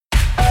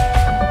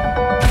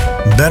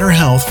better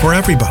health for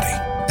everybody,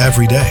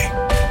 every day.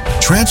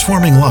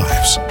 Transforming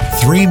lives,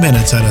 3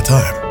 minutes at a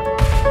time.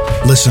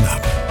 Listen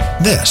up.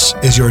 This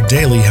is your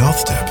daily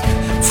health tip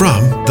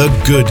from The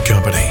Good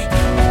Company.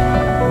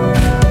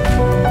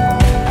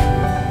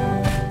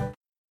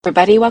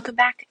 Everybody, welcome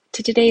back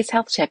to today's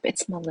health tip.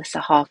 It's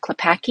Melissa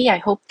Hall-Klepacki. I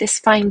hope this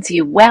finds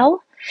you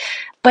well,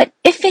 but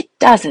if it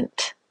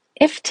doesn't,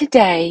 if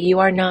today you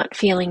are not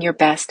feeling your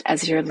best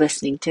as you're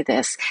listening to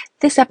this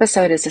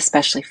episode is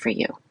especially for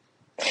you.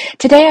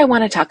 Today I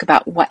want to talk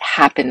about what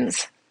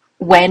happens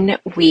when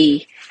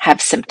we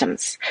have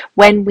symptoms,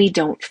 when we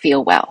don't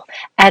feel well,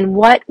 and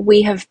what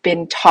we have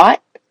been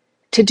taught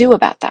to do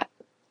about that,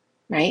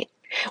 right?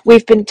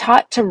 We've been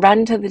taught to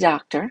run to the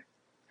doctor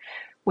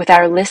with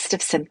our list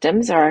of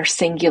symptoms or our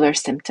singular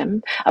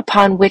symptom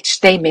upon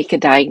which they make a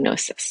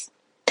diagnosis.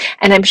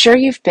 And I'm sure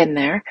you've been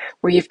there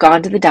where you've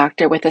gone to the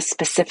doctor with a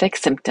specific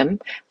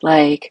symptom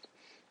like,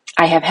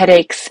 I have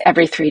headaches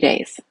every 3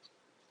 days.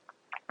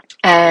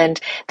 And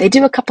they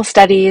do a couple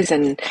studies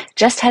and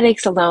just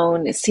headaches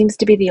alone, it seems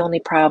to be the only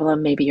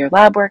problem. Maybe your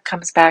lab work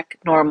comes back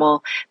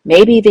normal.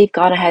 Maybe they've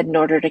gone ahead and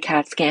ordered a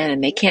CAT scan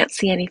and they can't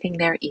see anything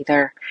there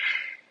either.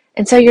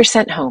 And so you're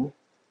sent home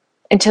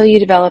until you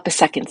develop a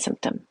second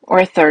symptom or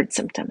a third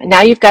symptom. And now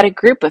you've got a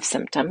group of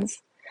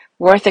symptoms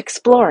worth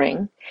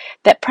exploring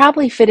that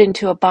probably fit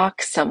into a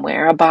box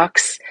somewhere, a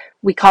box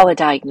we call a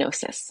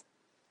diagnosis.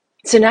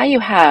 So now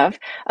you have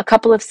a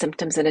couple of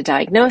symptoms and a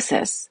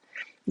diagnosis.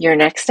 Your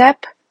next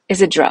step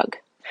is a drug.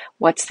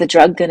 What's the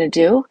drug going to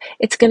do?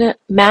 It's going to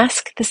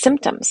mask the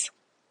symptoms.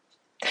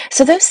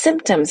 So those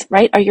symptoms,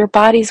 right, are your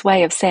body's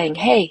way of saying,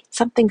 hey,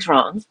 something's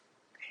wrong.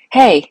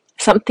 Hey,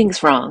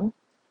 something's wrong.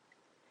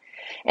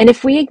 And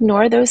if we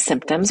ignore those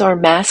symptoms or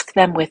mask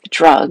them with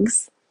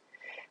drugs,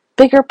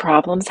 bigger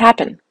problems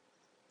happen.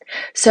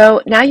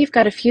 So now you've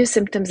got a few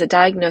symptoms, a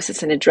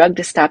diagnosis, and a drug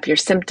to stop your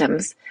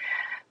symptoms,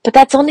 but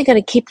that's only going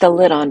to keep the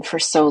lid on for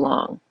so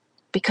long.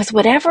 Because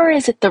whatever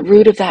is at the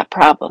root of that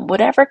problem,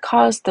 whatever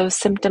caused those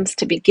symptoms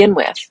to begin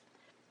with,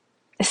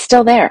 is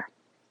still there.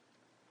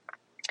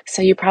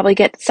 So you probably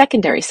get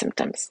secondary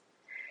symptoms.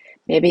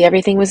 Maybe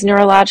everything was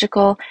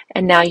neurological,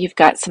 and now you've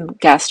got some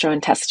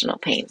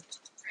gastrointestinal pain.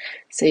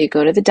 So you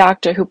go to the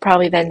doctor, who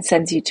probably then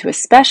sends you to a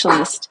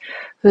specialist,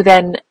 who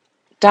then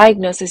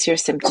diagnoses your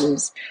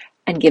symptoms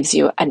and gives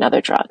you another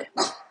drug.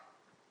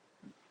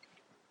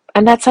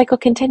 And that cycle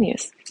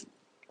continues.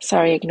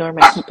 Sorry, ignore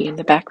my poopy in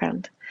the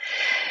background.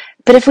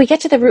 But if we get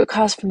to the root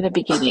cause from the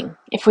beginning,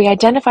 if we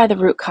identify the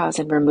root cause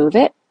and remove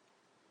it,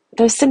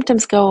 those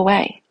symptoms go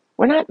away.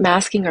 We're not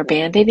masking or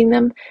band-aiding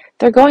them.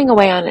 They're going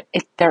away on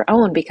their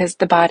own because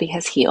the body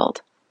has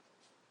healed.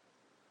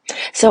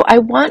 So I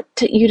want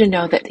you to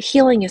know that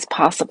healing is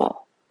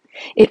possible.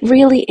 It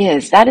really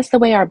is. That is the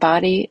way our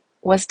body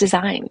was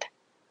designed.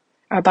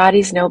 Our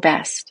bodies know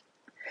best.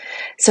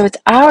 So it's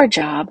our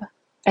job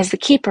as the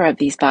keeper of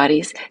these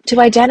bodies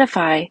to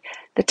identify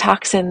the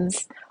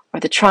toxins or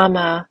the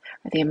trauma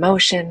or the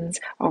emotions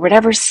or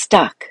whatever's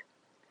stuck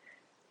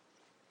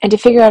and to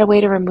figure out a way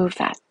to remove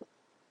that.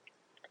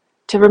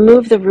 To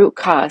remove the root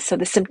cause so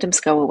the symptoms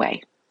go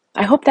away.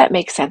 I hope that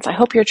makes sense. I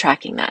hope you're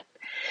tracking that.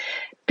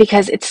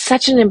 Because it's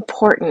such an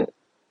important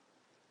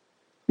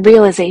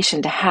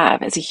realization to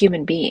have as a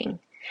human being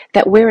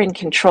that we're in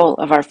control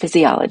of our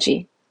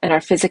physiology and our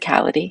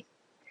physicality.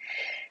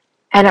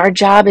 And our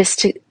job is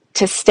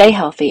to stay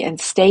healthy and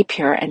stay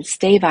pure and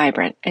stay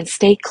vibrant and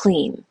stay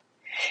clean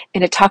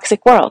in a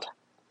toxic world.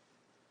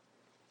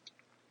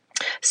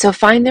 So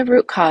find the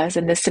root cause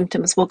and the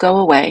symptoms will go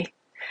away.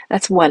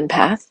 That's one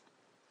path.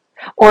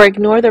 Or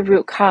ignore the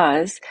root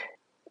cause.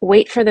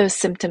 Wait for those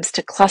symptoms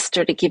to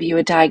cluster to give you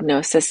a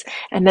diagnosis,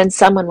 and then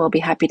someone will be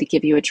happy to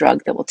give you a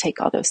drug that will take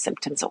all those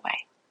symptoms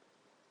away.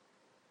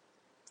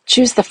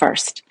 Choose the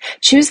first.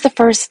 Choose the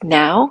first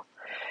now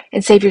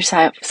and save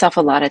yourself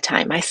a lot of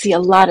time. I see a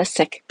lot of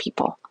sick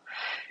people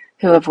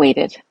who have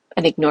waited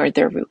and ignored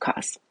their root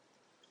cause.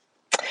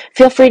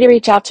 Feel free to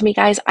reach out to me,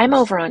 guys. I'm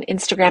over on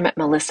Instagram at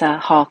Melissa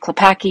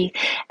Hall-Klepacki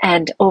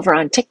and over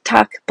on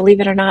TikTok,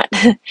 believe it or not,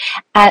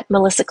 at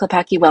Melissa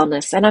Klepacki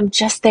Wellness. And I'm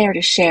just there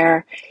to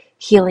share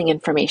healing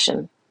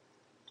information,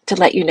 to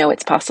let you know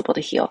it's possible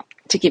to heal,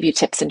 to give you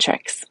tips and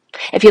tricks.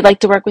 If you'd like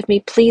to work with me,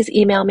 please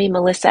email me,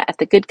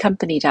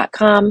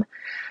 melissa@thegoodcompany.com.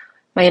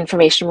 My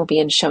information will be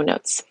in show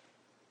notes.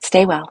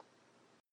 Stay well.